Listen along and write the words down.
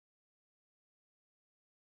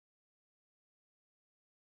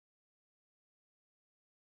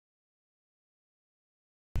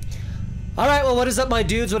Alright, well, what is up, my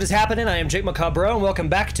dudes? What is happening? I am Jake Macabre, and welcome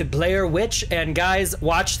back to Blair Witch. And guys,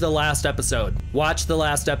 watch the last episode. Watch the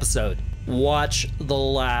last episode. Watch the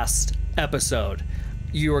last episode.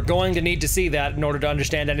 You are going to need to see that in order to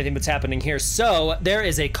understand anything that's happening here. So, there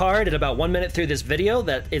is a card at about 1 minute through this video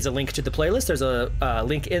that is a link to the playlist. There's a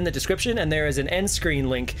link in the description, and there is an end screen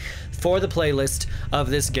link for the playlist of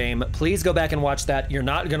this game. Please go back and watch that. You're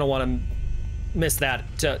not going to want to miss that.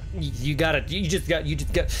 You just got.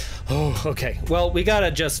 Oh, okay. Well, we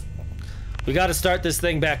gotta start this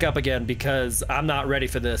thing back up again because I'm not ready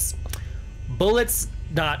for this. Bullet's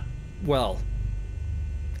not well,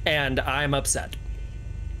 and I'm upset.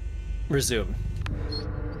 Resume.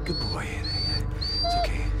 Good boy. It's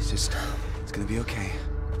okay. It's gonna be okay.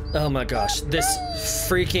 Oh my gosh, this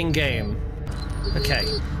freaking game. Okay,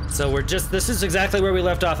 so this is exactly where we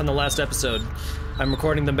left off in the last episode. I'm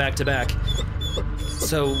recording them back to back.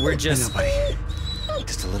 So we're just... I know, buddy.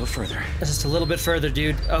 Just a little further. Just a little bit further,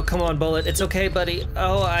 dude. Oh, come on, Bullet. It's okay, buddy.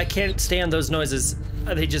 Oh, I can't stand those noises.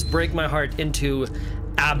 They just break my heart into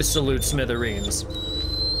absolute smithereens.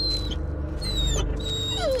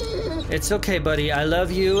 It's okay, buddy. I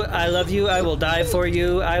love you. I love you. I will die for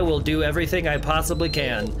you. I will do everything I possibly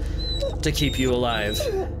can to keep you alive.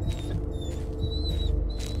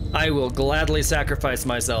 I will gladly sacrifice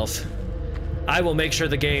myself. I will make sure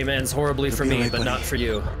the game ends horribly for me, but not for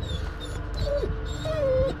you.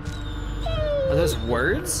 Are those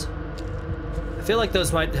words? I feel like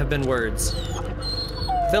those might have been words.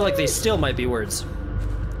 I feel like they still might be words.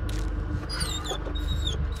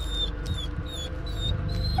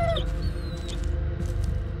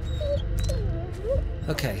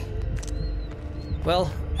 Okay.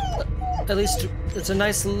 Well, at least it's a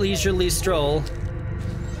nice leisurely stroll.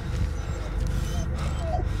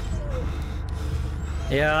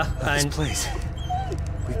 Yeah, this place.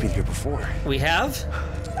 We've been here before. We have?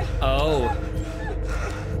 Oh.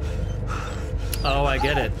 Oh, I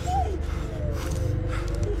get it.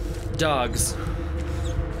 Dogs.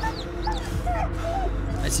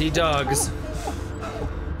 I see dogs.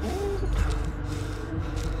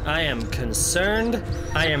 I am concerned.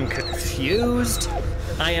 I am confused.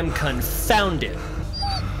 I am confounded.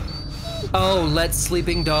 Oh, let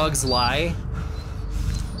sleeping dogs lie?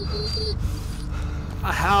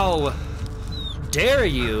 How dare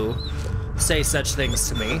you say such things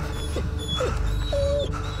to me?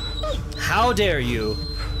 How dare you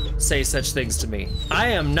say such things to me? I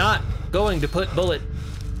am not going to put Bullet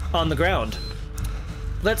on the ground.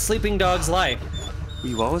 Let sleeping dogs lie. Were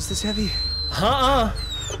you always this heavy?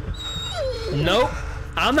 Nope.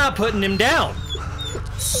 I'm not putting him down.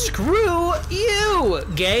 Screw you,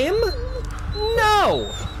 game.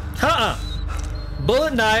 No.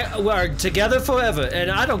 Bullet and I are together forever,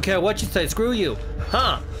 and I don't care what you say. Screw you.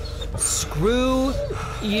 Screw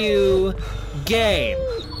you, game.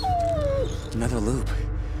 Another loop.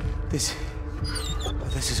 This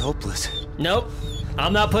is hopeless. Nope.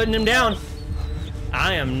 I'm not putting him down.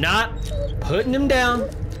 I am not putting him down.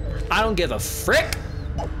 I don't give a frick.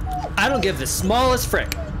 I don't give the smallest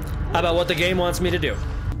frick about what the game wants me to do.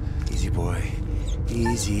 Easy, boy.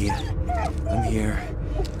 Easy. I'm here.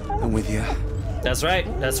 I'm with you. That's right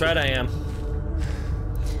I am.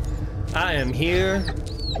 I am here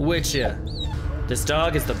with you. This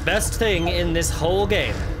dog is the best thing in this whole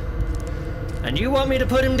game. And you want me to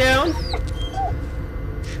put him down?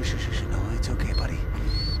 Shh. No, it's okay, buddy.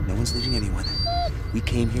 No one's leaving anyone. We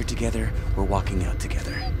came here together, we're walking out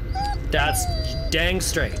together. That's dang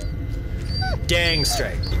straight. Dang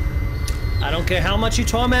straight. I don't care how much you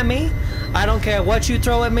torment me. I don't care what you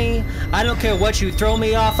throw at me. I don't care what you throw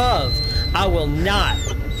me off of. I will not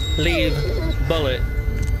leave Bullet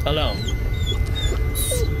alone.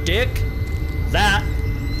 Stick that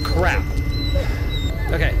crap.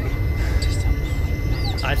 Okay.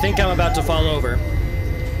 I think I'm about to fall over.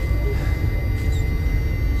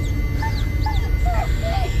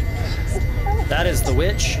 That is the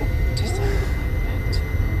witch.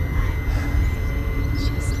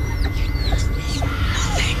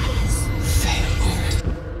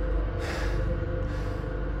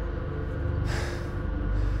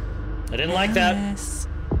 I didn't like that.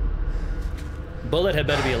 Bullet had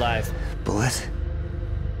better be alive. Bullet?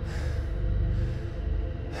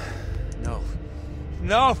 No.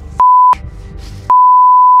 No!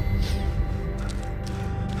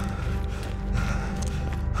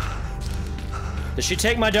 Did she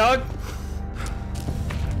take my dog?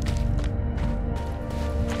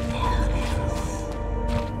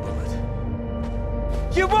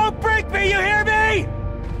 You won't break me, you hear me?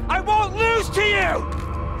 I won't lose to you!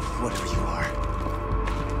 Whatever you are.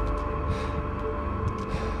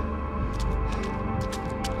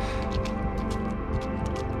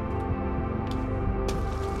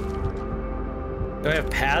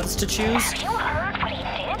 paths to choose. Have you heard what he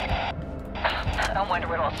did? I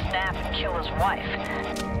wonder it'll snap and kill his wife.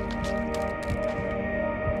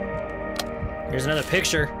 Here's another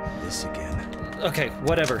picture. This again. Okay,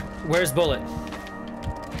 whatever. Where's Bullet?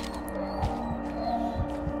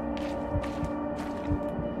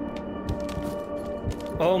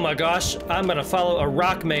 Oh my gosh, I'm gonna follow a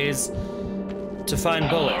rock maze to find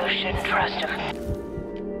Bullet. You shouldn't trust him.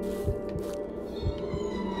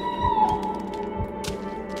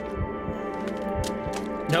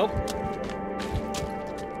 Nope.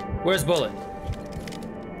 Where's Bullet?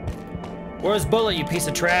 Where's Bullet, you piece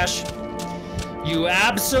of trash? You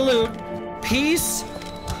absolute piece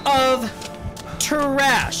of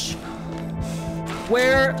trash.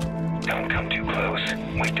 Where? Don't come too close.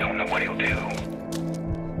 We don't know what he'll do.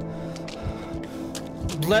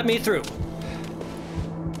 Let me through.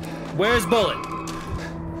 Where's Bullet?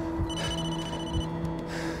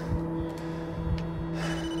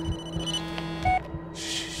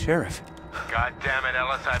 Sheriff. God damn it,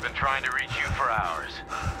 Ellis, I've been trying to reach you for hours.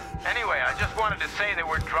 Anyway, I just wanted to say that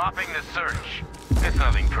we're dropping the search. It's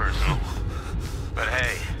nothing personal. But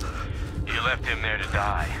hey, you left him there to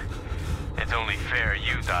die. It's only fair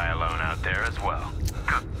you die alone out there as well.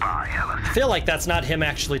 Goodbye, Ellis. I feel like that's not him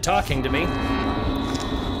actually talking to me.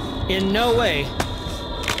 In no way.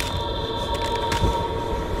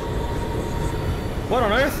 What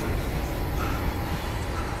on earth?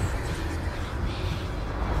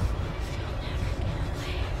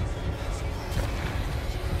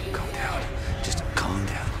 Calm down. Just calm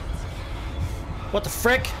down. What the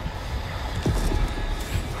frick?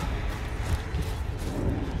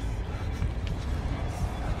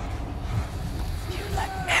 You let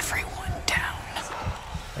everyone down.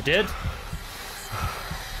 I did?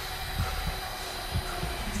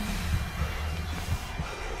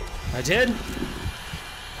 I did?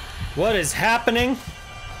 What is happening?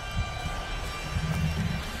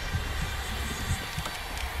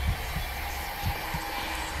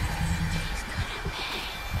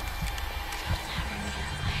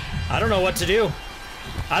 I don't know what to do.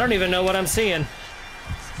 I don't even know what I'm seeing.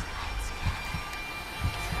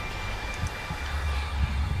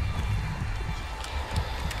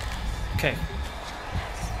 Okay.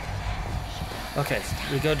 Okay,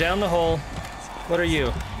 we go down the hole. What are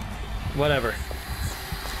you? Whatever.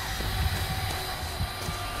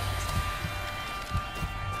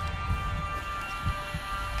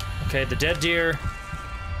 Okay, the dead deer.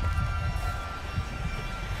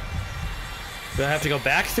 Do I have to go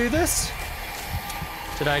back through this?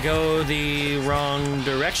 Did I go the wrong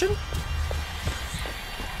direction?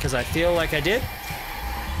 Because I feel like I did.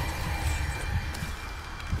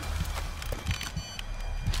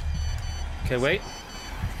 Okay, wait.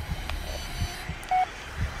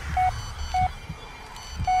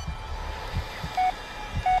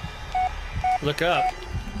 Look up.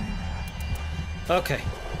 Okay.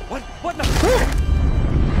 What the?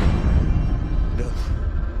 No.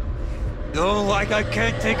 No, like I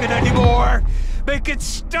can't take it anymore. Make it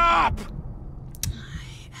stop.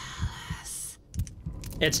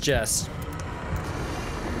 It's Jess.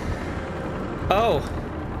 Oh.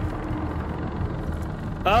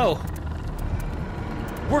 Oh.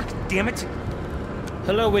 Work, damn it.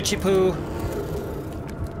 Hello, Witchy Poo.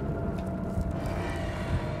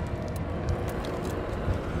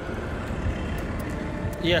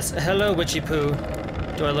 Yes, hello, Witchy Poo.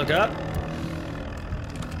 Do I look up?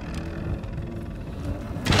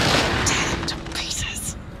 Damn to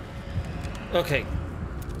pieces. Okay.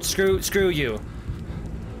 Screw you.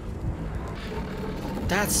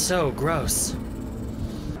 That's so gross.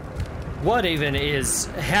 What even is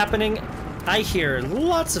happening? I hear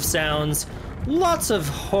lots of sounds, lots of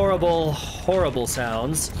horrible, horrible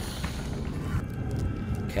sounds.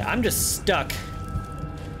 Okay, I'm just stuck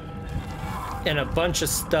in a bunch of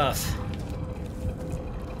stuff.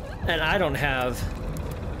 And I don't have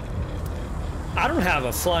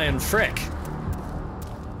a flying frick.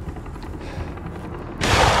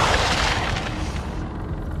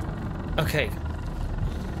 Okay.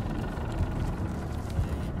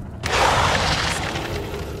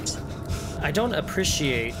 I don't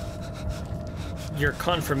appreciate your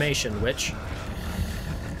confirmation, witch.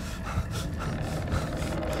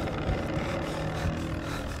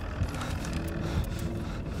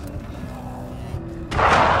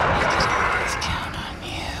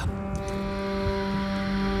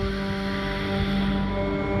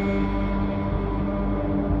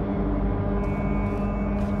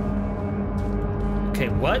 Okay,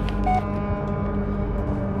 what?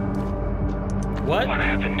 What? What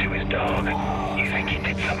happened to his dog? You think he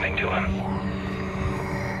did something to him?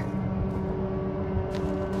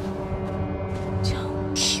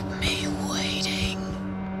 Don't kill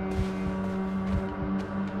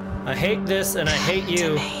I hate this and I hate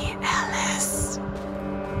you. Me, Alice.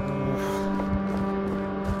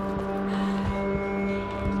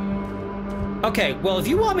 Okay, well, if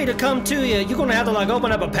you want me to come to you, you're gonna have to, like,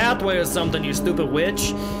 open up a pathway or something, you stupid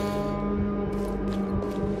witch.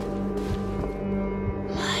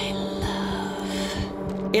 My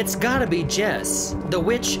love. It's gotta be Jess. The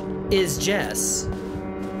witch is Jess.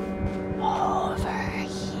 Over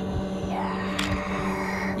here.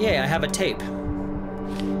 Yeah, I have a tape.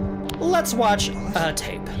 Let's watch a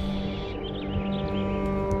tape.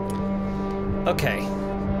 Okay.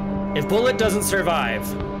 If Bullet doesn't survive...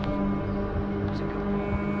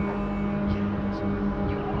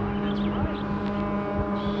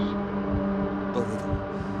 Bullet.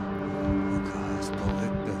 Oh God,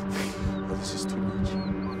 Bullet. Oh, this is too much.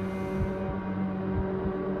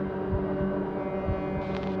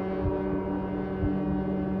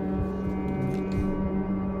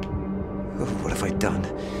 Oh, what have I done?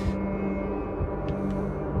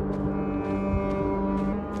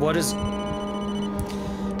 What is...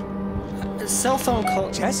 Cell phone call...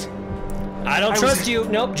 Jess? I don't trust you.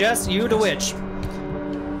 Nope, Jess, you the witch.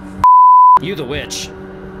 You the witch.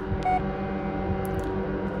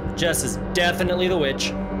 Jess is definitely the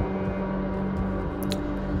witch.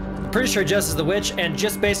 I'm pretty sure Jess is the witch, and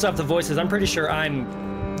just based off the voices, I'm pretty sure I'm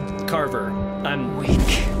Carver. I'm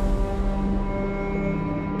weak.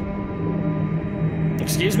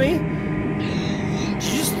 Excuse me? Did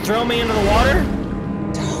you just throw me into the water?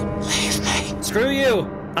 Don't leave me. Screw you.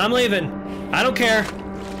 I'm leaving. I don't care.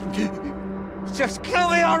 Just kill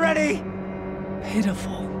me already!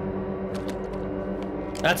 Pitiful.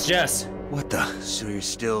 That's Jess. What the? So you're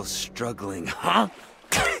still struggling, huh?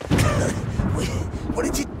 What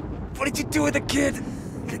did you do with the kid?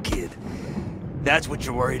 The kid. That's what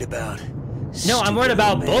you're worried about. No, I'm worried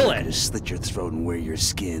about Bullet. Just slit your throat and wear your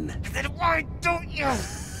skin. Then why don't you?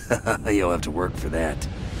 You'll have to work for that.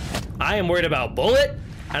 I am worried about Bullet,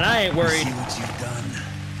 and I ain't worried. See what you've done.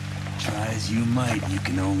 Try as you might, you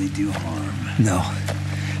can only do harm. No,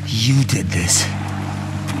 you did this.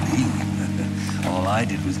 All I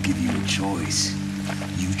did was give you a choice.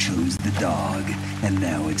 You chose the dog, and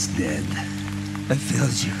now it's dead. I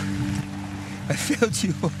failed you. I failed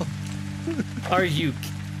you. Are you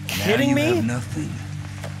kidding now you me? have nothing.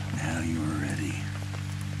 Now you are ready.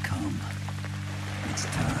 Come. It's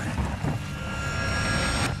time.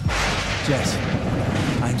 Jess,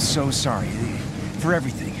 I'm so sorry for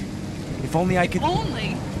everything. If only I could...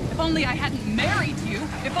 If only I hadn't married you.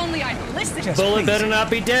 If only I'd listened. Jess, Bullet please. better not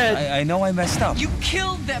be dead. I know I messed up. You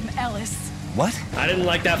killed them, Ellis. What? I didn't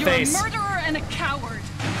like that You're face. a murderer and a coward.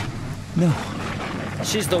 No.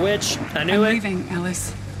 She's the witch. I knew I'm it. leaving,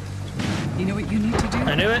 Ellis. You know what you need to do?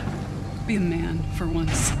 I knew it. Be a man for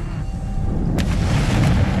once.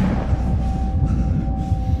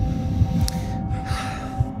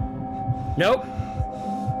 Nope.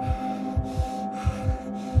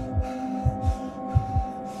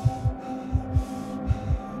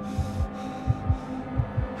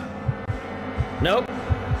 Nope.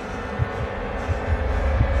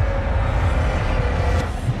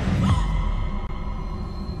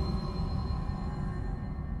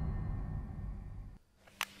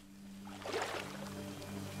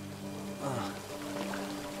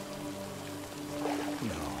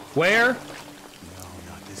 Where? No,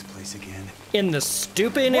 not this place again. In the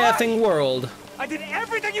stupid What? effing world I did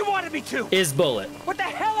everything you wanted me to! is Bullet? What the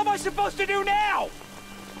hell am I supposed to do now?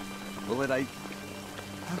 Bullet,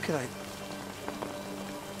 how could I...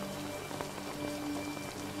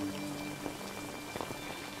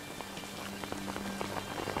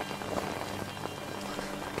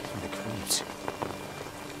 Give me the creeps.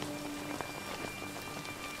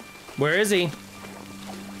 Where is he?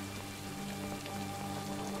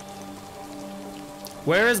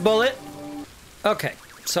 Where is Bullet? Okay,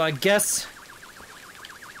 so I guess...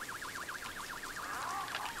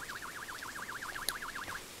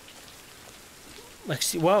 Let's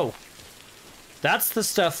see, whoa. That's the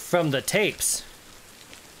stuff from the tapes.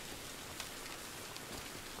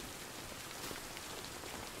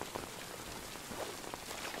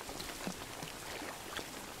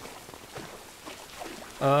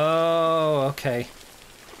 Oh, okay.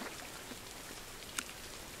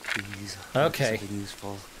 Please. Okay. Something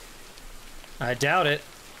useful. I doubt it.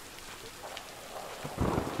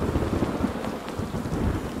 Oh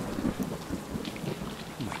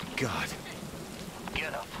my God.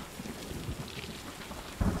 Get up.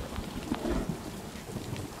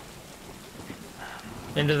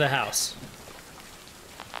 Into the house.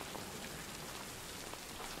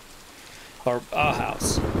 Or a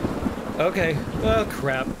house. Okay. Oh,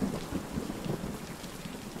 crap.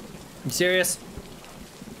 You serious?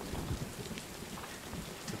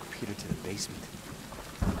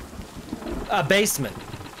 a basement.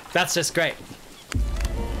 That's just great.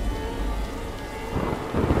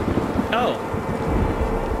 Oh.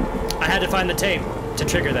 I had to find the tape to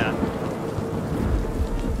trigger that.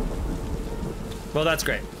 Well, that's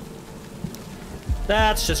great.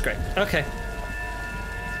 That's just great. Okay.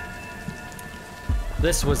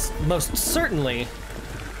 This was most certainly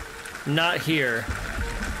not here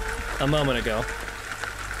a moment ago.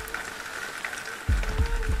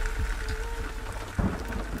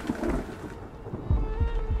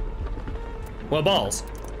 Well, balls.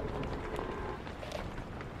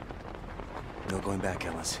 No going back,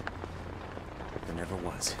 Ellis. There never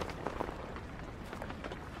was.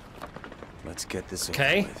 Let's get this over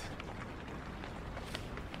Okay. with.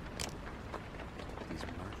 These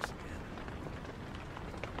marks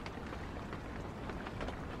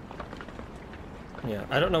again. Yeah,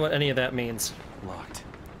 I don't know what any of that means. Locked.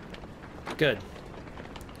 Good.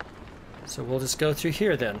 So we'll just go through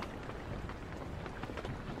here then.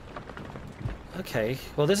 Okay,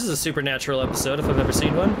 well this is a supernatural episode if I've ever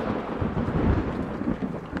seen one.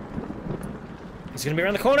 He's gonna be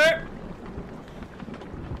around the corner!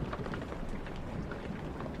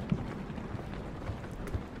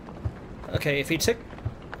 Okay, if he took...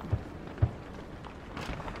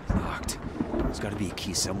 Locked. There's gotta be a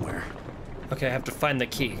key somewhere. Okay, I have to find the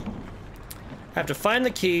key. I have to find the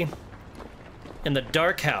key in the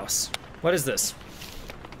dark house. What is this?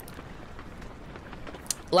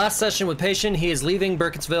 Last session with patient, he is leaving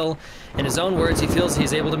Burkittsville. In his own words, he feels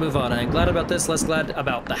he's able to move on. I am glad about this, less glad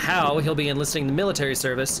about the how. He'll be enlisting the military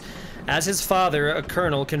service, as his father, a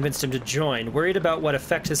colonel, convinced him to join. Worried about what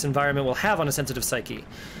effect his environment will have on a sensitive psyche.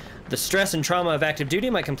 The stress and trauma of active duty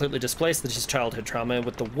might completely displace his childhood trauma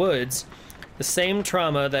with the woods, the same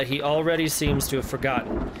trauma that he already seems to have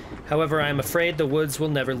forgotten. However, I am afraid the woods will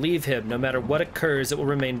never leave him. No matter what occurs, it will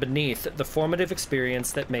remain beneath the formative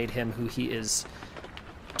experience that made him who he is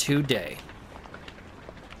today.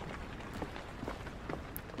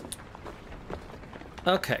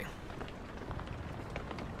 Okay.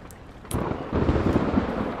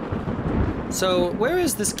 So, where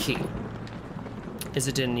is this key? Is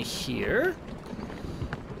it in here?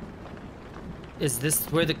 Is this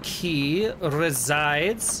where the key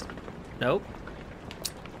resides? Nope.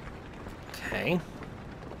 Okay.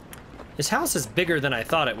 This house is bigger than I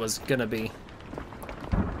thought it was gonna be.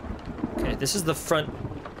 Okay, this is the front.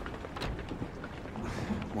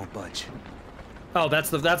 Won't budge. Oh, that's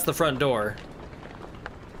the front door.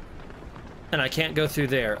 And I can't go through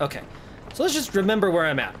there. Okay. So let's just remember where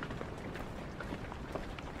I'm at.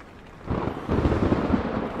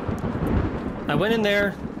 I went in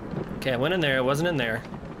there. Okay, I went in there. I wasn't in there.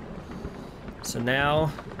 So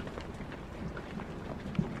now...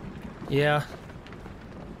 Yeah.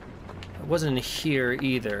 I wasn't in here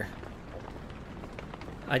either.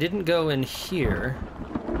 I didn't go in here.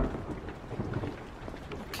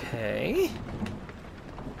 Okay.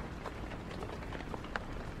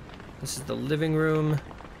 This is the living room.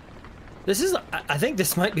 This is... I think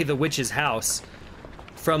this might be the witch's house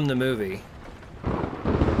from the movie.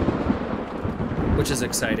 Which is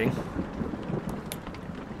exciting.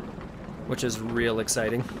 Which is real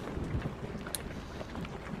exciting.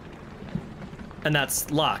 And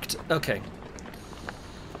that's locked. Okay.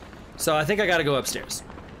 So I think I gotta go upstairs.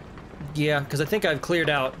 Yeah, because I think I've cleared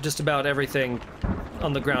out just about everything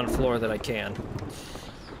on the ground floor that I can.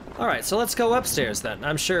 Alright, so let's go upstairs then.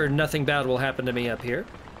 I'm sure nothing bad will happen to me up here.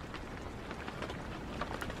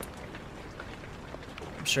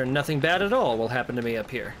 I'm sure nothing bad at all will happen to me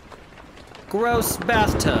up here. Gross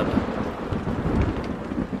bathtub.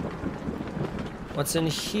 What's in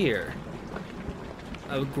here?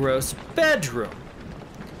 A gross bedroom.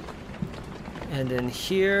 And in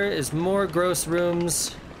here is more gross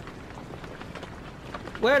rooms.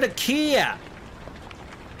 Where the key at?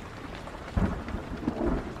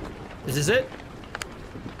 Is this it?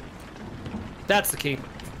 That's the key.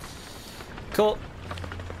 Cool.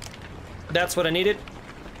 That's what I needed.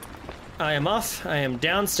 I am off. I am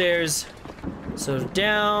downstairs. So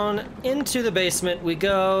down into the basement we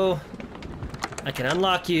go. I can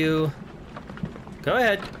unlock you. Go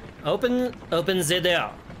ahead. Open the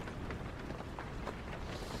door.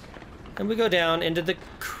 And we go down into the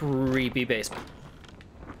creepy basement.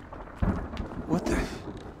 What the?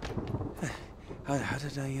 How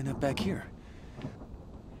did I end up back here?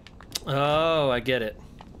 Oh, I get it.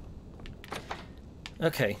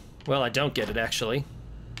 Okay. Well, I don't get it, actually.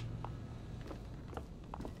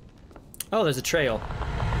 Oh, there's a trail.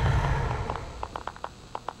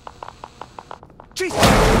 Jesus!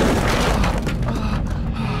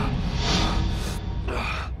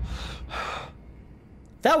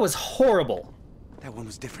 That was horrible. That one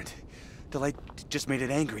was different. The light just made it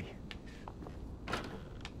angry.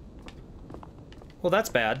 Well, that's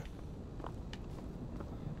bad.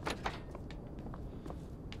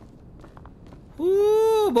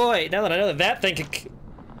 Ooh, boy. Now that I know that that thing can...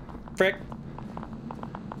 Frick.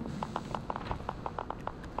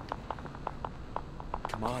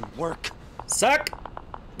 Come on, work. Suck!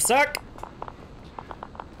 Suck!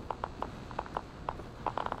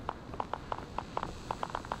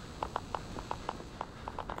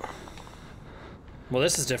 Well,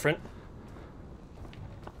 this is different.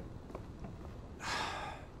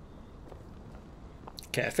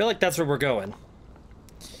 Okay, I feel like that's where we're going.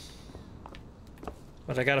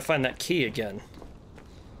 But I gotta find that key again.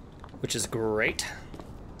 Which is great.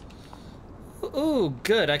 Ooh,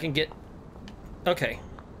 good, I can get... Okay.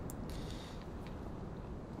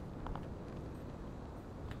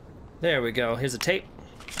 There we go, here's a tape.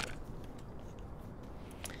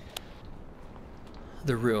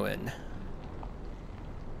 The ruin.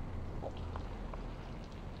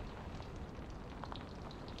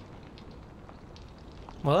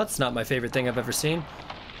 Well, that's not my favorite thing I've ever seen.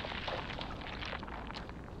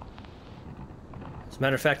 As a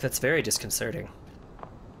matter of fact, that's very disconcerting.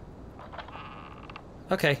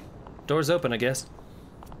 Okay, door's open, I guess.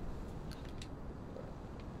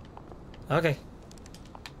 Okay.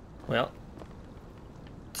 Well,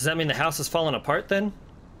 does that mean the house is falling apart then?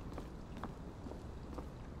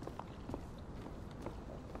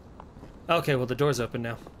 Okay, well the door's open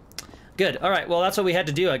now. Good, alright, well that's what we had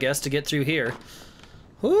to do, I guess, to get through here.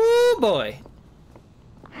 Ooh, boy.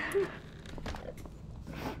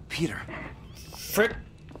 Peter. Frick,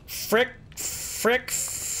 frick, frick,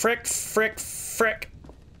 frick, frick, frick.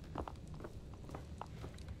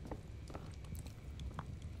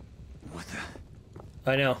 What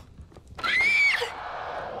the? I know.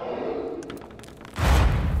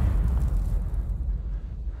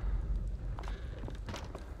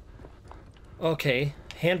 Okay,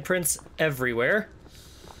 handprints everywhere.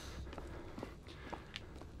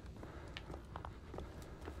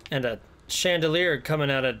 And a chandelier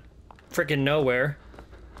coming out of frickin' nowhere.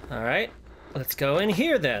 Alright, let's go in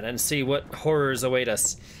here then and see what horrors await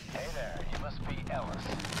us. Hey there, you must be Ellis.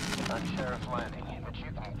 I'm Sheriff Landing, but you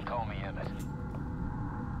can call me Emmett.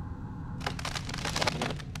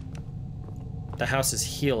 The house is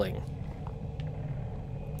healing.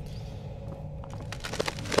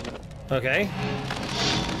 Okay.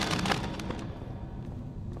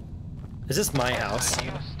 Is this my house?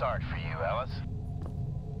 New start for you, Ellis.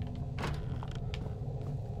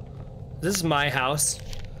 This is my house.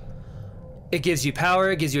 It gives you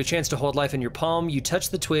power, it gives you a chance to hold life in your palm. You touch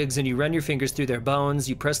the twigs and you run your fingers through their bones.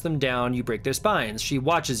 You press them down, you break their spines. She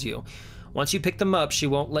watches you. Once you pick them up, she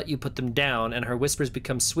won't let you put them down, and her whispers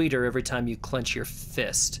become sweeter every time you clench your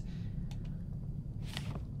fist.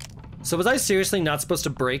 So was I seriously not supposed to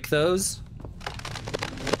break those?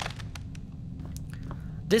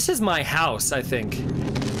 This is my house, I think.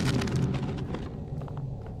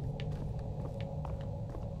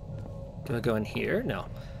 Do I go in here? No.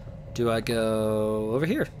 Do I go over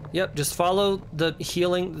here? Yep, just follow the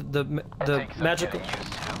healing, the magical... Used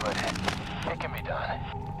to, but it can be done.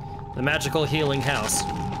 The magical healing house.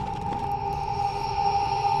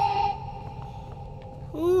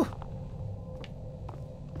 Ooh.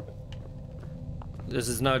 This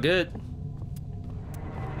is not good.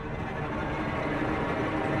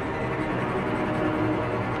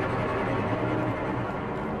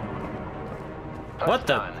 What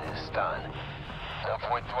the? Done is done. No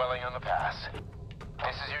point dwelling on the past.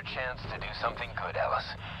 This is your chance to do something good, Ellis.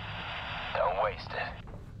 Don't waste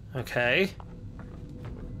it. Okay.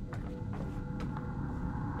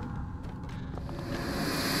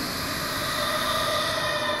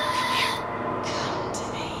 Come to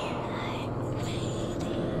me. I'm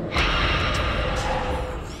waiting.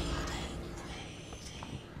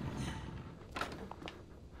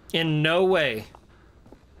 In no way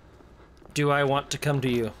do I want to come to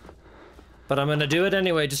you. But I'm gonna do it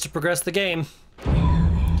anyway, just to progress the game.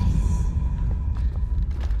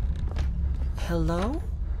 Hello?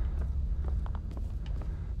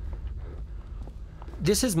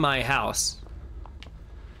 This is my house.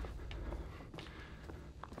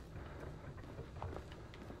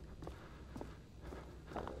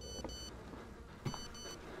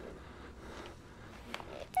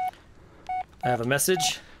 I have a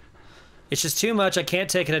message. It's just too much, I can't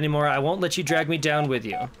take it anymore. I won't let you drag me down with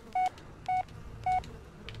you.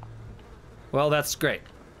 Well, that's great.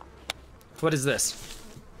 What is this?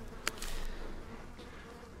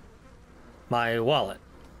 My wallet.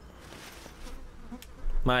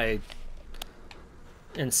 My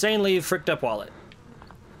insanely fricked up wallet.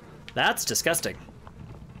 That's disgusting.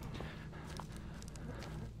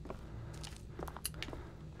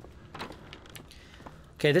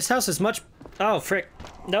 Okay, this house is much... Oh, frick.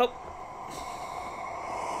 Nope.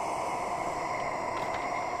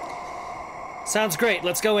 Sounds great.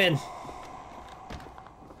 Let's go in.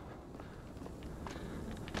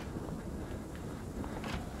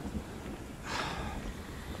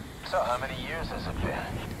 So how many years has it been?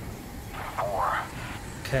 4.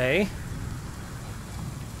 Okay.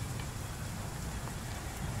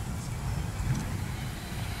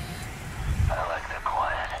 I like the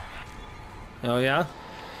quiet. Oh, yeah?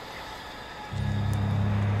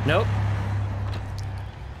 Nope.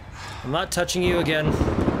 I'm not touching you again.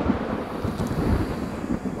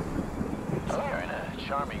 Oh, you're in a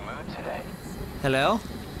charming mood today. Hello?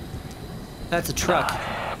 That's a truck.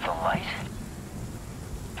 The light?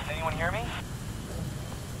 Does anyone hear me?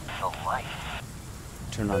 The light.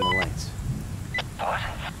 Turn on the lights. What?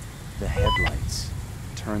 The headlights.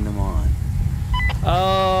 Turn them on.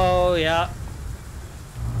 Oh, yeah.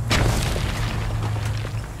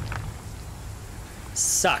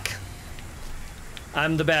 Suck.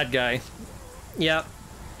 I'm the bad guy. Yep.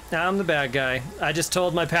 I'm the bad guy. I just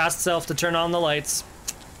told my past self to turn on the lights.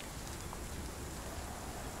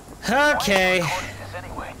 Okay. Why are you recording this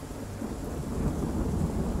anyway?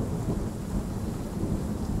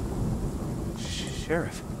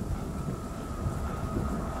 Sheriff.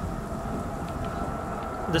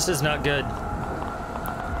 This is not good.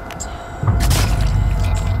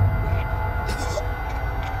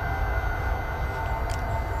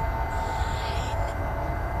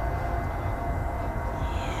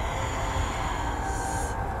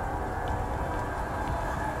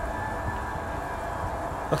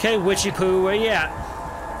 Okay, Witchy Poo, where you at?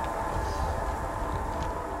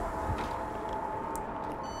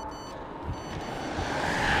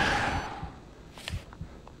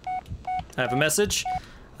 I have a message.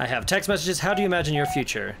 I have text messages. How do you imagine your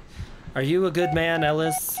future? Are you a good man,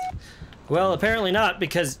 Ellis? Well, apparently not,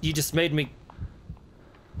 because you just made me...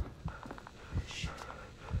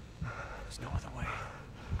 There's no other way.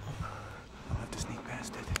 I'll have to sneak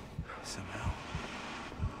past it. Somehow.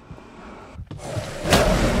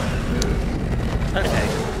 Okay.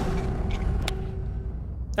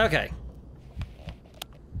 Okay.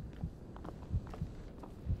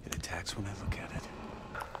 It attacks when I look at it.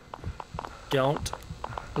 Don't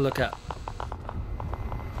look up.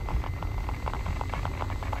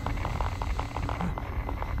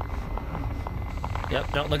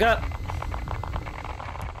 Yep, don't look up.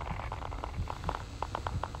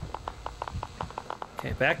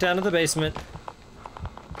 Okay, back down to the basement.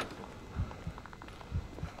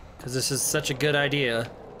 Because this is such a good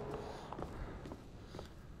idea.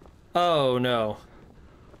 Oh, no.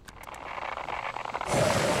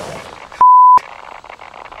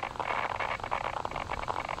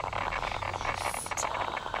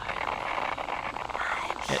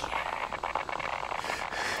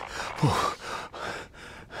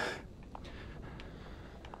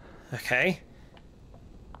 Okay.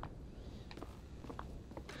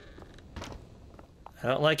 I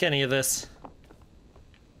don't like any of this.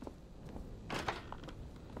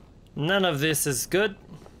 None of this is good.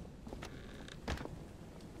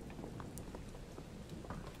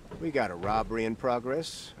 We got a robbery in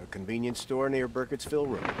progress. A convenience store near Burkittsville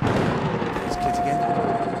Road. These kids again?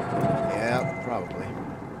 Yeah, probably.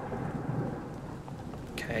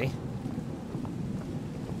 Okay.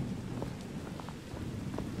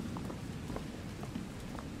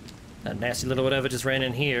 That nasty little whatever just ran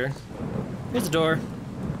in here. Here's the door.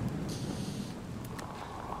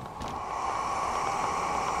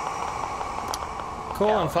 Cool,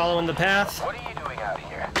 I'm following the path. What are you doing out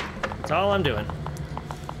here? That's all I'm doing.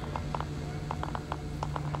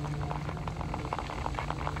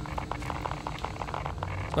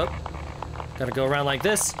 Oh, gotta go around like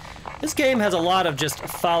this. This game has a lot of just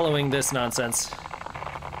following this nonsense.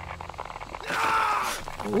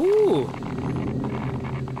 Ooh.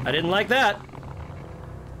 I didn't like that.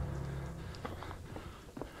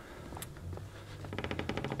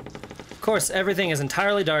 Of course, everything is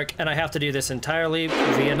entirely dark, and I have to do this entirely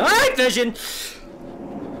via night vision.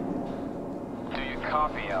 Do you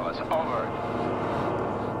copy, Ellis? Over.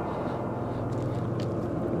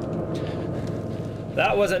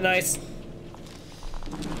 That wasn't nice.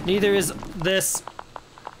 Neither is this.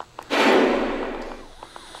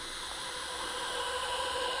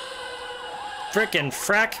 Frickin'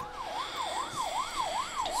 frack.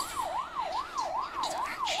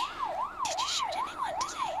 Did you shoot anyone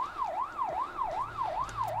today?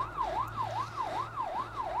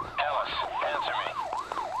 Ellis, answer me.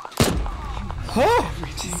 Oh!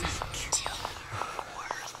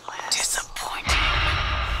 Disappointing.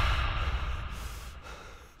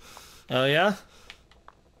 Oh yeah?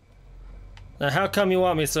 Now how come you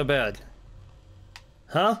want me so bad?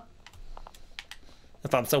 Huh?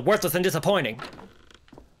 If I'm so worthless and disappointing.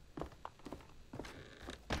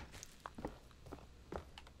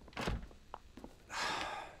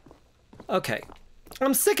 Okay.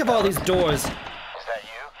 I'm sick of all these doors Is that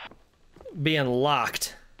you? being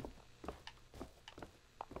locked.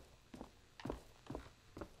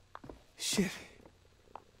 Shit.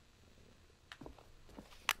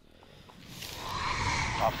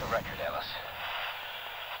 Off the record, Ellis.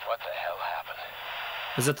 What the hell happened?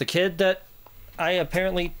 Is it the kid that I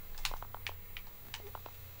apparently...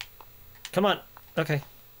 Come on. Okay.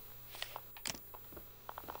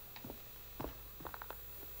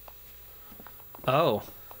 Oh.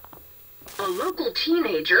 A local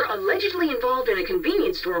teenager allegedly involved in a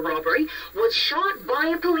convenience store robbery was shot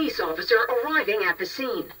by a police officer arriving at the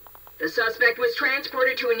scene. The suspect was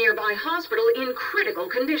transported to a nearby hospital in critical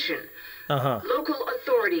condition. Local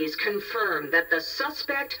authorities confirmed that the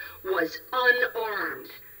suspect was unarmed.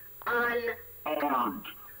 Unarmed.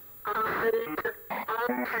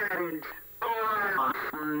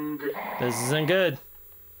 Unarmed. This isn't good.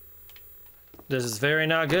 This is very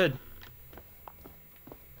not good.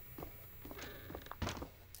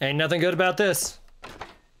 Ain't nothing good about this.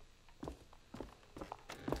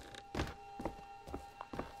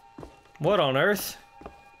 What on earth?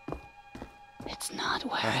 It's not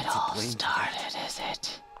where it all started, is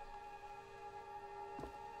it?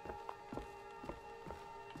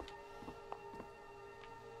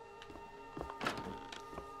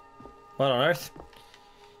 What on earth?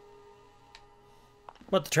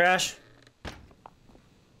 What, the trash?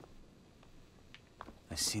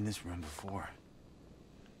 I've seen this room before.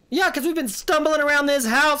 Yeah, because we've been stumbling around this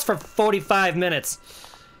house for 45 minutes.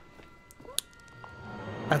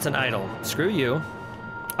 That's an idol. Screw you.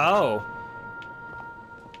 Oh.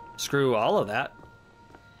 Screw all of that.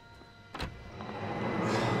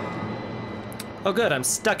 Oh good, I'm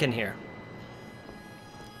stuck in here.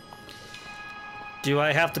 Do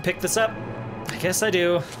I have to pick this up? I guess I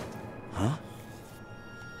do. Huh?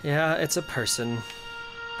 Yeah, it's a person.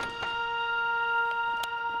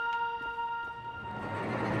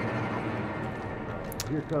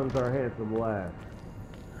 Here comes our handsome lad.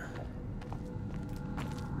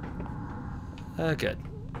 Good.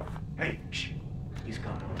 Hey, shh. He's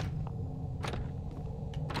coming.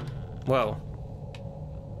 Whoa.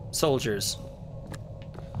 Soldiers.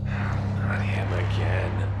 Not him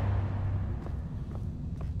again.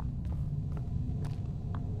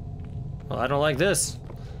 Well, I don't like this.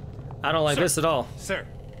 I don't like this at all. Sir.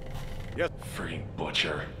 Yes. Freaking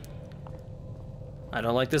butcher. I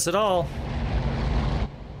don't like this at all.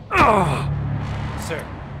 Sir.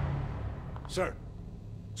 Sir.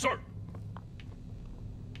 Sir.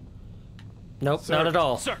 Nope, Sir. not at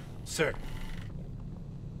all. Sir. Sir.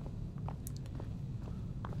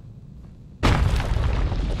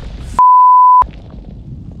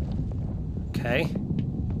 Okay.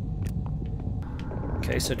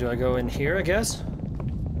 Okay, so do I go in here, I guess?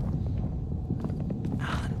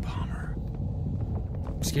 Alan Palmer.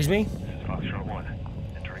 Excuse me? This is Foxtrot 1,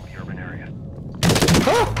 entering the urban area.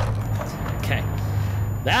 Oh! Okay.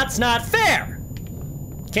 That's not fair!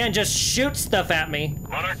 Can't just shoot stuff at me.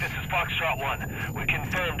 Monarch, this is Foxtrot 1. We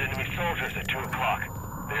confirmed enemy soldiers at 2 o'clock.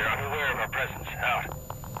 They are unaware of our presence. Out.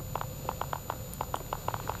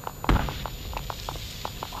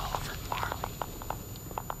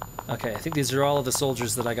 Okay, I think these are all of the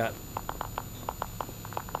soldiers that I got.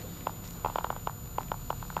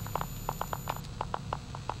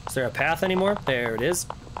 Is there a path anymore? There it is.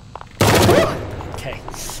 Okay.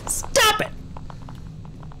 Stop it!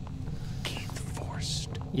 Keith Forrest.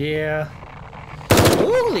 Yeah.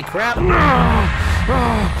 Holy crap!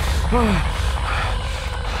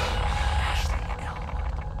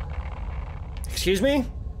 Excuse me?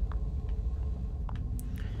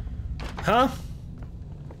 Huh?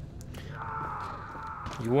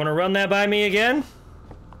 You want to run that by me again?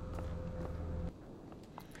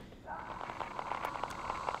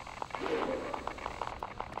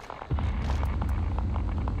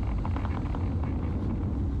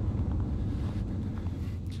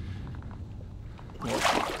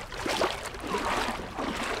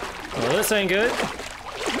 Well, this ain't good.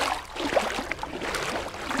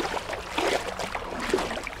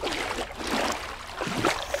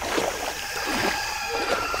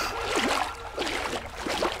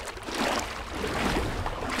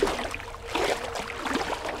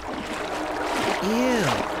 Ew.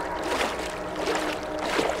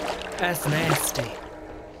 That's nasty.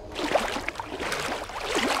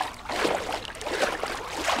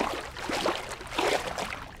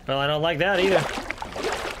 Well, I don't like that either.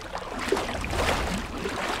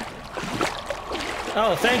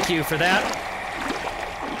 Oh, thank you for that.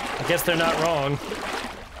 I guess they're not wrong.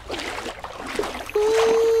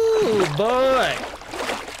 Ooh, boy.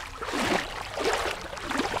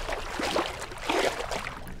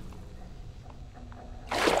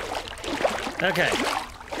 Okay.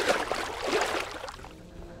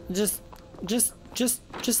 Just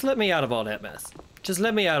let me out of all that mess. Just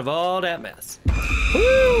let me out of all that mess.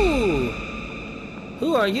 Woo!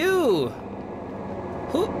 Who are you?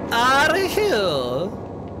 Who are you?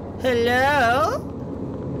 Hello?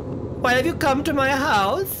 Why have you come to my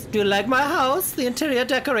house? Do you like my house? The interior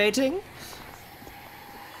decorating?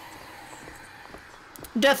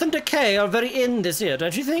 Death and decay are very in this year,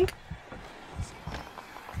 don't you think?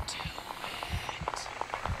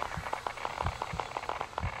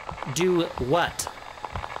 Do what?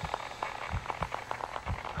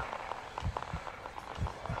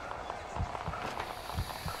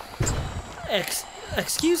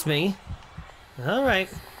 Excuse me? Alright.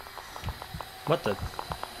 What the?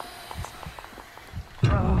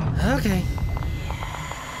 Okay.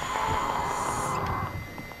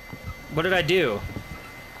 What did I do?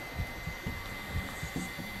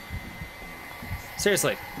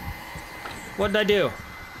 Seriously. What did I do?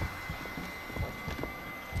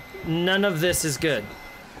 None of this is good.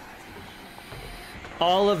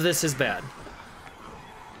 All of this is bad.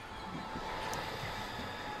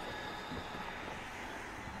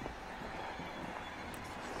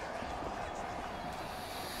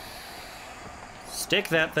 Stick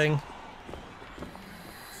that thing.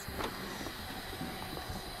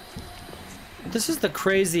 This is the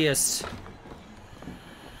craziest.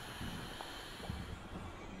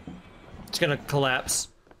 It's gonna collapse.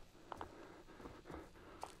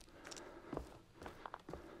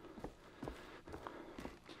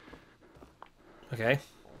 Okay.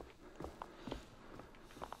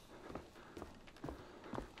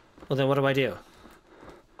 Well, then what do I do?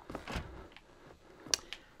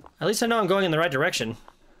 At least I know I'm going in the right direction.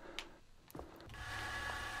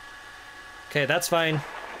 Okay, that's fine.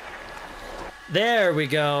 There we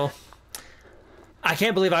go. I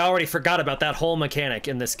can't believe I already forgot about that whole mechanic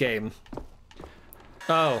in this game.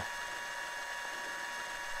 Oh.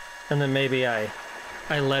 And then maybe I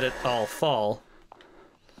let it all fall.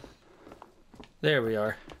 There we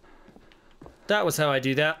are. That was how I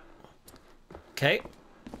do that. Okay.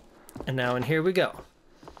 And now in here we go.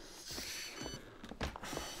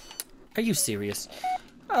 Are you serious?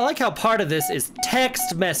 I like how part of this is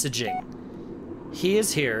text messaging. He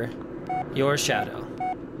is here, your shadow.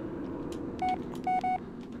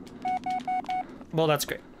 Well, that's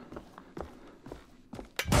great.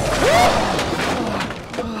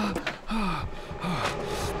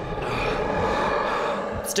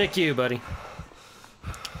 Stick you, buddy.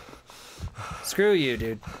 Screw you,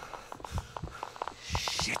 dude.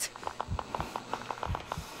 Shit.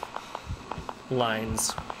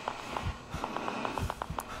 Lines.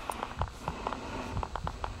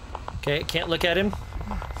 Okay, can't look at him.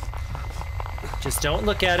 Just don't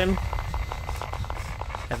look at him.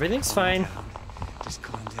 Everything's fine. Just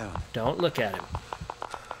calm down. Don't look at him.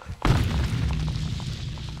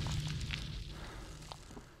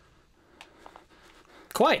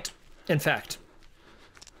 Quite, in fact.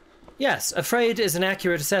 Yes, afraid is an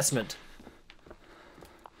accurate assessment.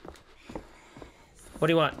 What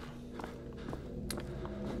do you want?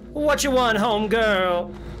 What you want,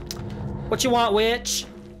 homegirl? What you want, witch?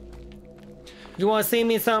 You want to see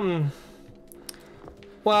me something?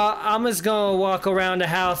 Well, I'm just gonna walk around the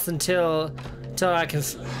house until I can.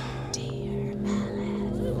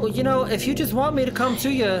 Well, you know, if you just want me to come to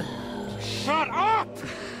you. Shut up!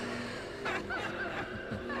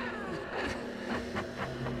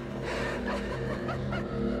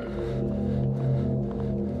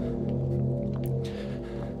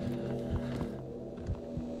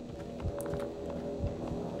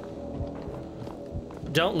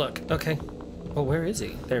 Don't look. Okay. Well, where is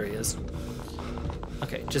he? There he is.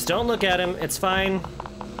 Okay, just don't look at him. It's fine.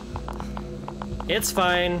 It's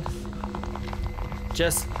fine.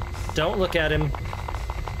 Just don't look at him.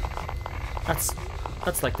 That's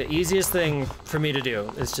like the easiest thing for me to do,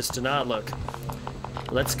 is just to not look.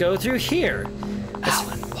 Let's go through here.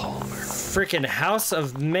 Alan Palmer. Freaking house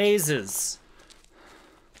of mazes.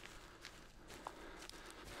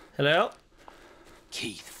 Hello?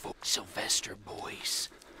 Keith Sylvester Boyce.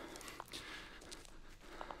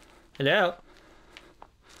 Hello?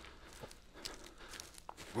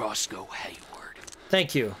 Roscoe Hayward.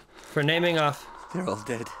 Thank you for naming off. They're all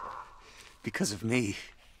dead. Because of me.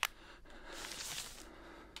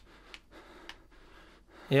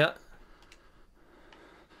 Yeah.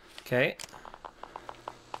 Okay.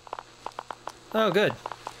 Oh, good.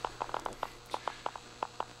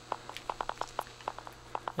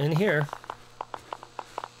 in here.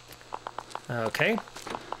 Okay.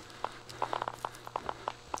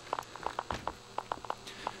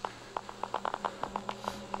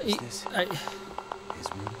 Is this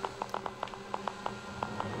his room?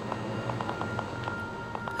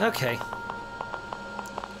 Okay.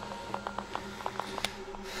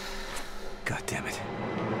 God damn it.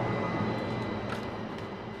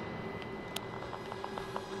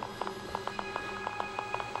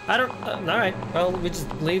 I don't... alright. Well, we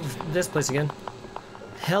just leave this place again.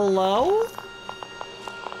 Hello?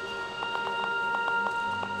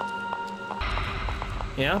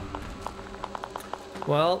 Yeah?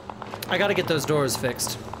 Well, I gotta get those doors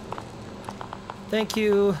fixed. Thank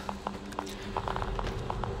you.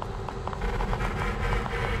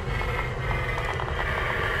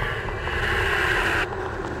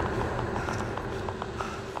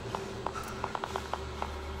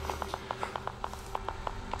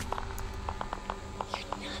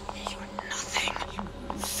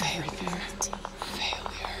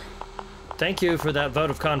 Thank you for that vote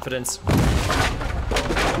of confidence.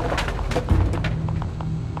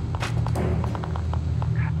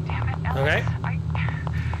 Okay.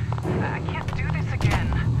 I can't do this again.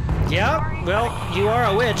 Yeah, well, you are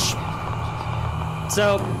a witch.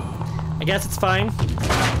 So, I guess it's fine.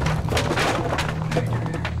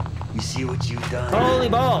 You see what you've done? Holy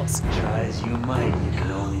balls! Try as you might, you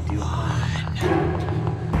can only do harm.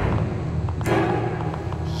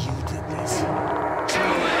 You did this.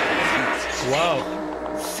 Whoa.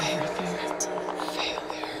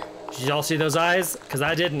 Did y'all see those eyes? Because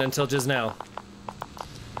I didn't until just now.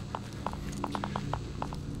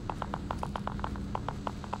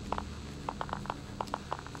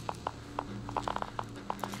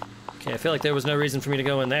 Okay, I feel like there was no reason for me to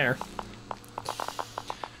go in there.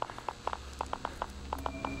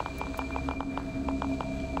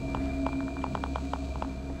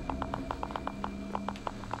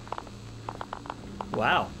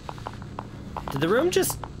 Wow. Did the room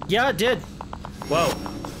just... Yeah, it did. Whoa.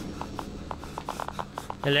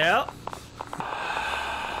 Hello?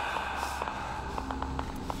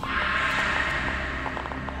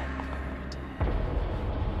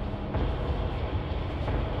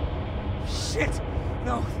 Shit!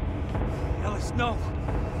 No! Ellis, no!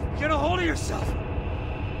 Get a hold of yourself!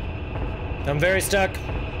 I'm very stuck.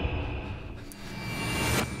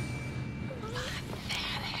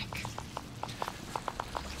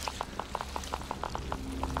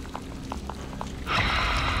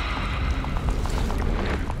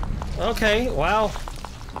 Okay, wow.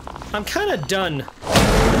 I'm kind of done.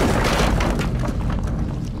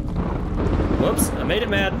 Whoops, I made it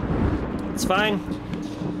mad. It's fine.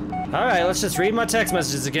 All right, let's just read my text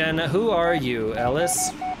messages again. Who are you,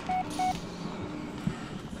 Ellis?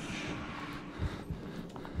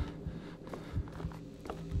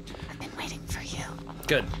 I've been waiting for you.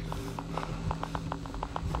 Good.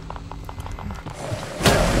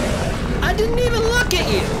 I didn't even look at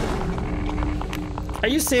you! Are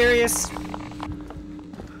you serious?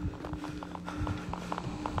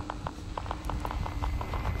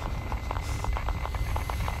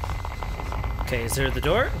 Okay, is there the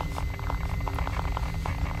door?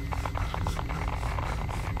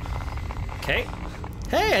 Okay.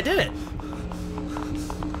 Hey, I did it!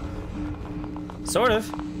 Sort of.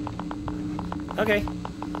 Okay.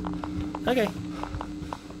 Okay.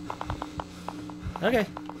 Okay.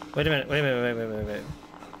 Wait a minute, wait a minute, wait.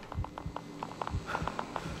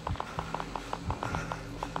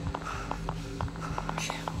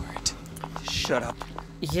 Coward. Shut up.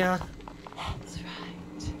 Yeah. That's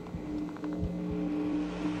right.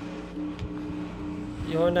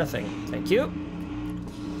 You're nothing. Thank you.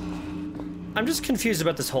 I'm just confused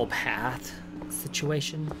about this whole path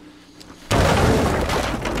situation.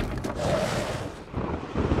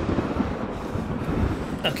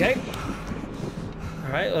 Okay.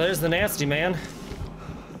 Alright, well, there's the nasty man.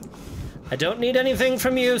 I don't need anything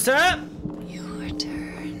from you, sir! Your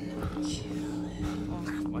turn. Kill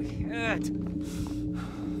him. My head!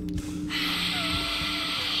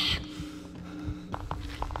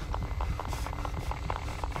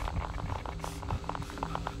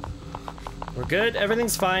 We're good,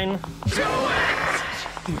 everything's fine.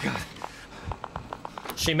 Oh my god.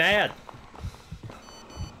 She mad.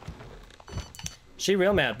 She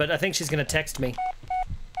real mad, but I think she's gonna text me.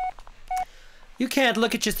 You can't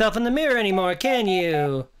look at yourself in the mirror anymore, can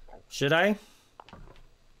you? Should I?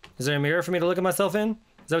 Is there a mirror for me to look at myself in?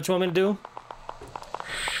 Is that what you want me to do?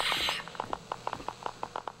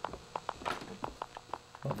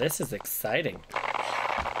 Well, this is exciting.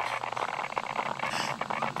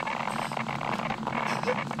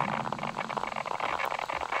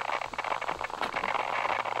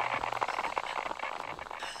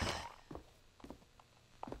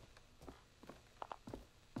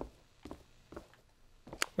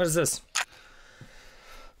 What is this?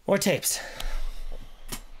 More tapes.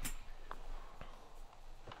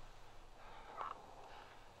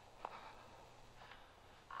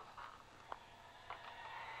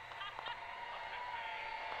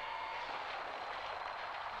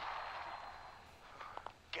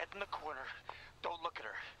 Get in the corner. Don't look at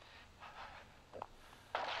her.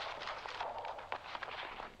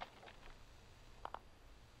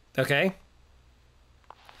 Okay.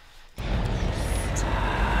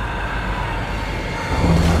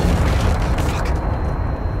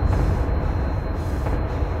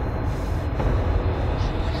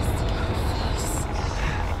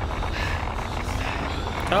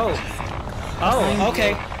 Oh. Oh,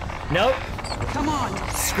 okay. Nope. Come on.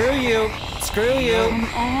 Screw you. Screw you. Come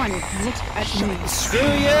on. Look at me. Screw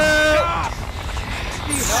you.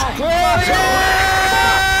 Screw you.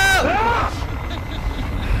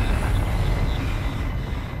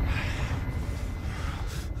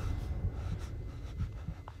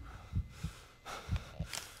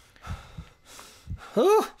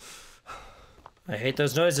 Whew. I hate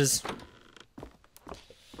those noises.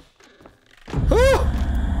 Whew.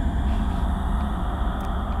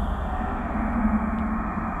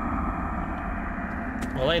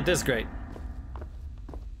 Well, ain't this great?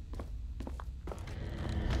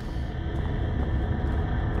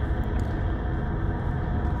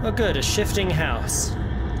 Oh good, a shifting house.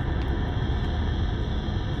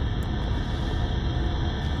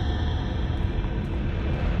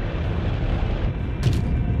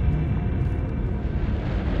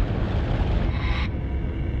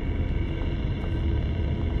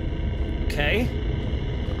 Okay.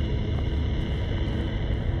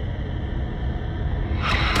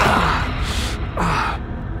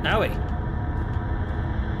 Owie.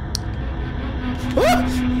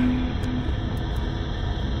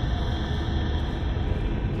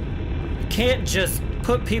 You can't just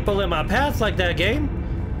put people in my path like that, game.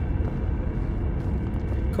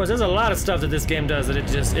 Of course, there's a lot of stuff that this game does that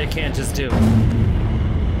it can't just do.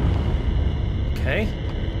 Okay.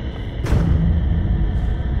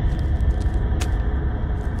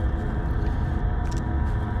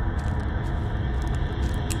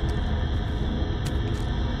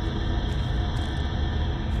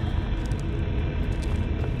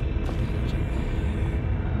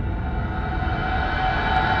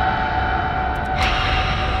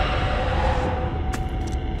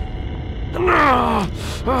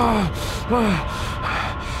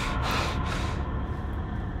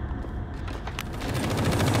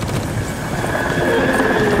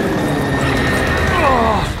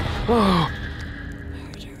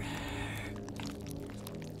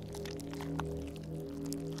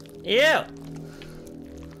 Ew.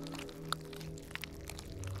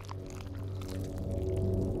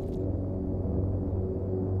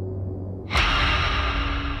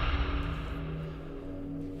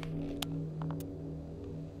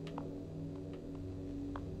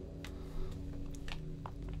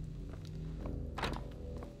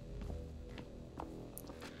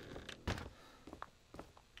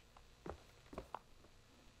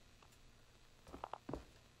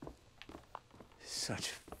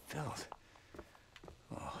 Such filth.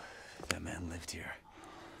 Oh, that man lived here.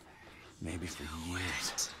 Maybe for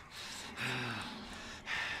years.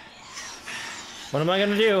 What am I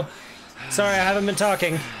gonna do? Sorry, I haven't been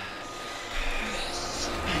talking.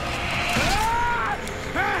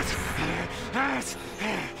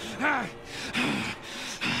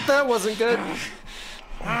 That wasn't good.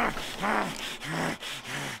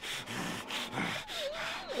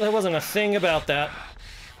 There wasn't a thing about that.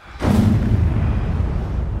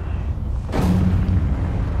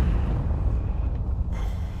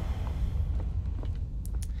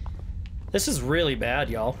 This is really bad,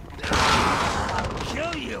 y'all.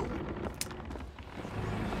 Kill you!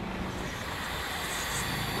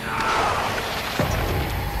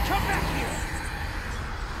 Come back here!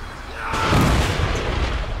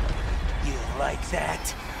 You like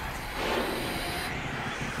that?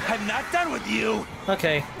 I'm not done with you!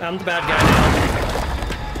 Okay, I'm the bad guy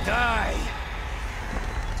now. Die!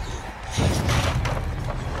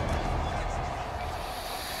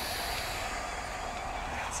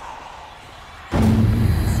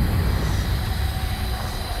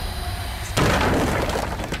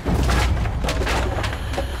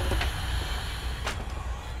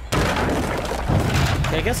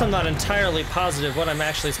 I guess I'm not entirely positive what I'm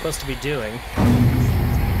actually supposed to be doing.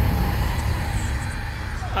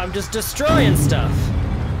 I'm just destroying stuff.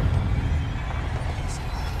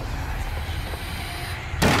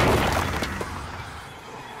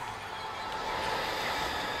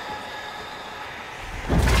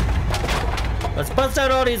 Let's bust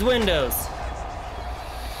out all these windows.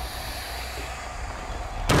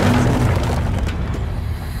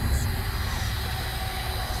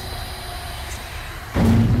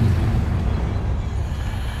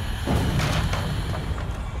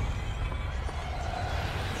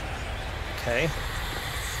 Okay.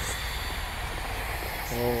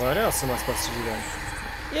 Well, what else am I supposed to do then?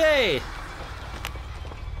 Yay!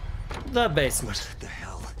 The basement. What the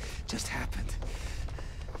hell just happened?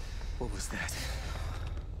 What was that?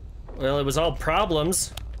 Well, it was all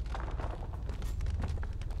problems.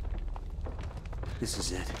 This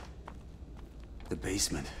is it. The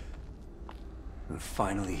basement. We're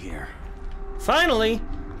finally here. Finally!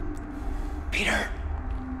 Peter!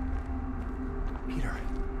 Peter.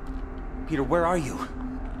 Peter, where are you?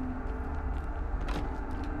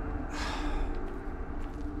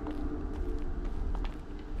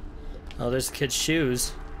 Oh, there's the kid's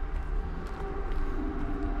shoes.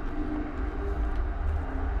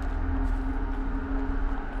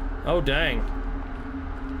 Oh, dang.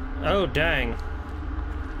 Oh, dang.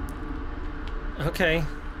 Okay.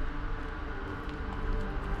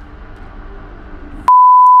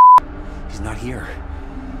 He's not here.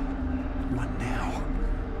 What now?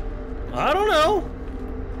 I don't know.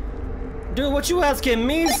 Dude, what you asking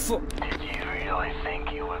me for? Did you really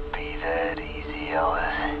think it would be that easy, Ellis?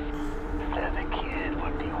 That the kid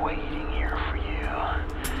would be waiting here for you,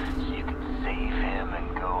 so you could save him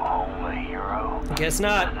and go home a hero? Guess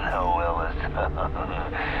not. No, Ellis.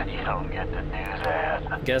 You don't get to do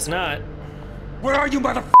that. Guess not. Where are you,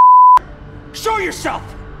 mother? Show yourself!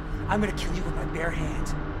 I'm gonna kill you with my bare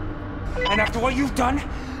hands. And after what you've done,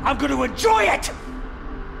 I'm gonna enjoy it!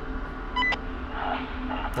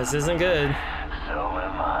 This isn't good. So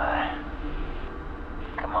am I.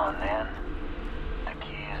 Come on, then. The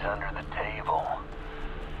key is under the table.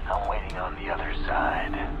 I'm waiting on the other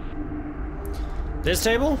side. This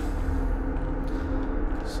table?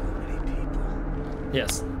 So many people.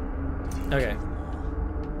 Yes. Okay.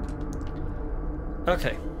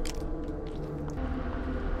 Okay.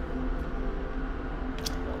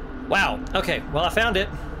 Wow. Okay. Well, I found it.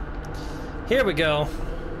 Here we go.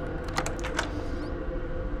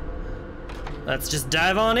 Let's just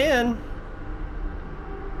dive on in.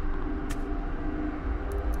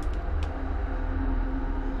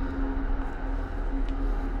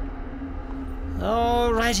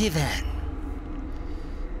 Alrighty then.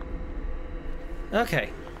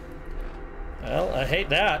 Okay. Well, I hate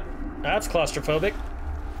that. That's claustrophobic.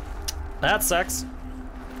 That sucks.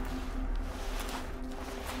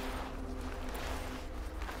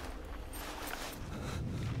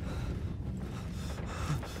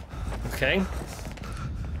 Okay.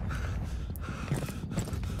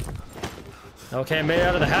 Okay, I made it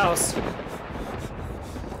out of the house.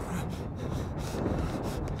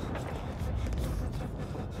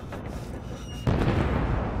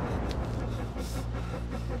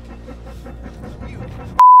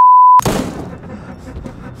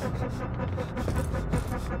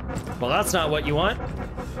 Well, that's not what you want.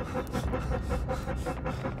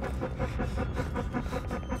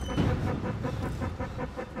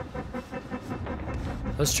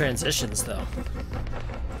 Those transitions, though.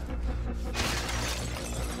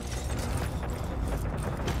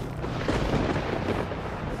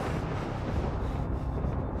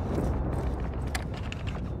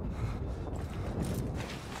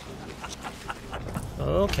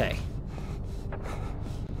 Okay.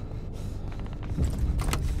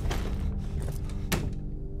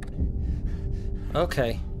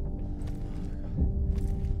 Okay.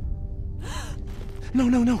 No,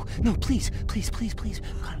 no, no, no, please, please, please, please.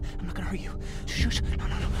 I'm not gonna hurt you. Shush, no, no,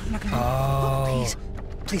 no, I'm not gonna hurt you. Oh.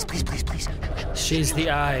 Please, please, please, please, please. She's the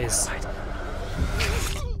eyes.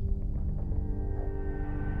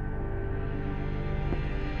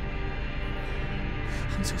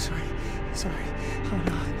 I'm so sorry. Sorry. Oh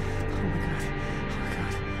no. Oh my god. Oh my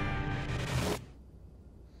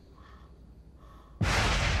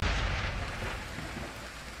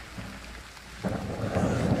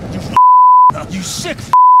god. You sick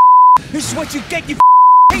This is what you get, you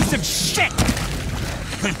piece of shit!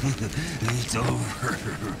 It's over.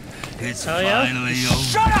 It's yeah? finally over.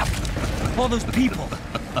 Shut up! All those people,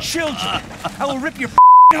 children, I will rip your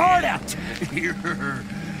heart out! Here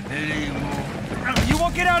anymore. You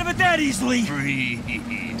won't get out of it that easily! Free.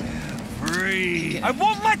 Free. I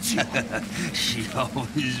won't let you! She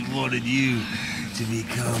always wanted you to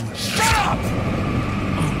become... Shut up!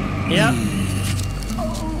 Yep.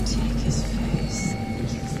 Take his face.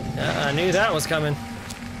 I knew that was coming.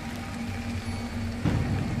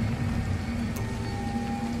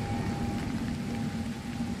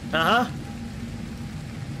 Uh-huh.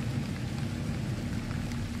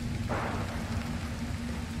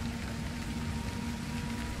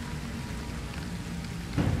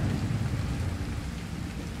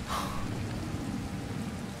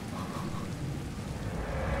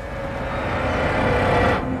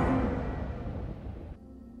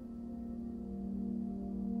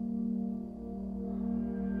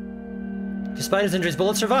 Despite his injuries,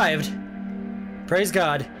 Bullet survived. Praise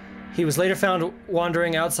God. He was later found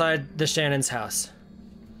wandering outside the Shannon's house.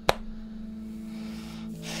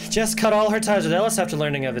 Jess cut all her ties with Ellis after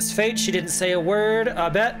learning of his fate. She didn't say a word, I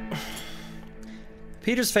bet.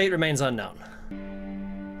 Peter's fate remains unknown.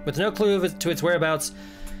 With no clue to its whereabouts,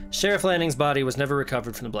 Sheriff Lanning's body was never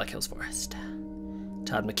recovered from the Black Hills Forest.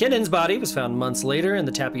 Todd McKinnon's body was found months later in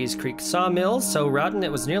the Tappies Creek sawmill, so rotten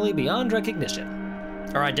it was nearly beyond recognition.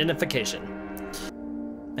 Or identification.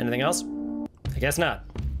 Anything else? I guess not.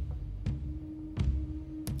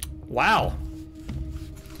 Wow.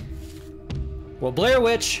 Well, Blair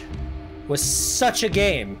Witch was such a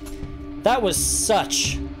game. That was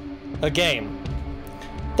such a game.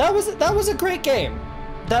 That was a great game.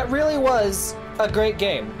 That really was a great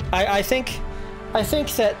game. I think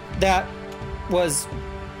that was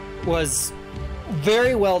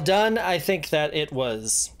very well done. I think that it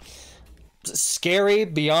was scary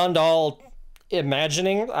beyond all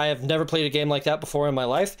imagining. I have never played a game like that before in my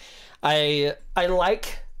life. I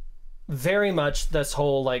like very much this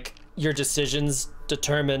whole, like, your decisions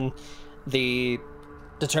determine the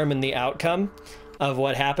outcome of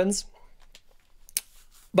what happens.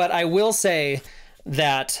 But I will say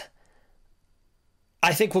that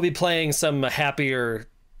I think we'll be playing some happier,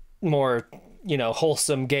 more, you know,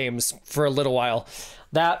 wholesome games for a little while.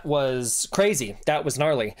 That was crazy. That was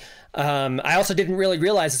gnarly. I also didn't really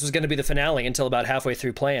realize this was going to be the finale until about halfway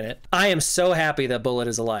through playing it. I am so happy that Bullet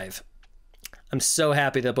is alive. I'm so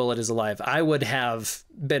happy that Bullet is alive. I would have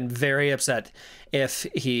been very upset if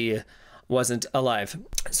he wasn't alive.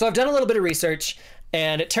 So I've done a little bit of research,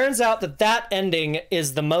 and it turns out that that ending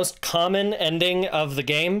is the most common ending of the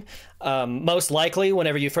game. Most likely,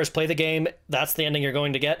 whenever you first play the game, that's the ending you're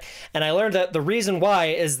going to get. And I learned that the reason why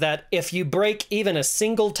is that if you break even a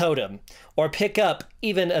single totem or pick up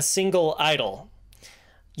even a single idol,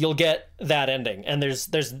 you'll get that ending. And there's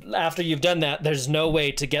after you've done that, there's no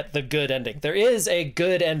way to get the good ending. There is a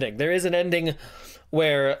good ending. There is an ending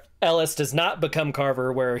where Ellis does not become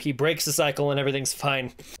Carver, where he breaks the cycle and everything's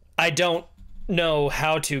fine. I don't know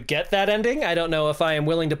how to get that ending. I don't know if I am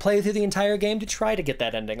willing to play through the entire game to try to get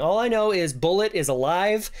that ending. All I know is Bullet is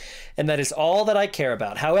alive, and that is all that I care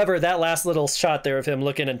about. However, that last little shot there of him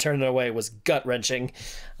looking and turning away was gut-wrenching.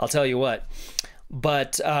 I'll tell you what.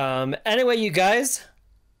 But anyway, you guys,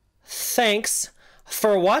 thanks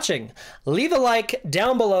for watching. Leave a like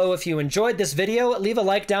down below if you enjoyed this video. Leave a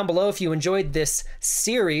like down below if you enjoyed this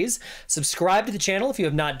series. Subscribe to the channel if you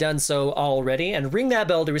have not done so already, and ring that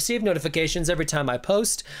bell to receive notifications every time I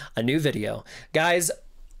post a new video. Guys,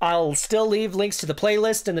 I'll still leave links to the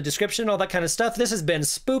playlist in the description, all that kind of stuff. This has been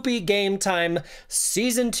Spoopy Game Time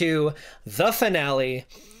Season 2, the finale.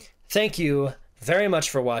 Thank you very much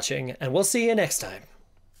for watching, and we'll see you next time.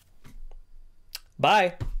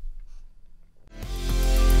 Bye.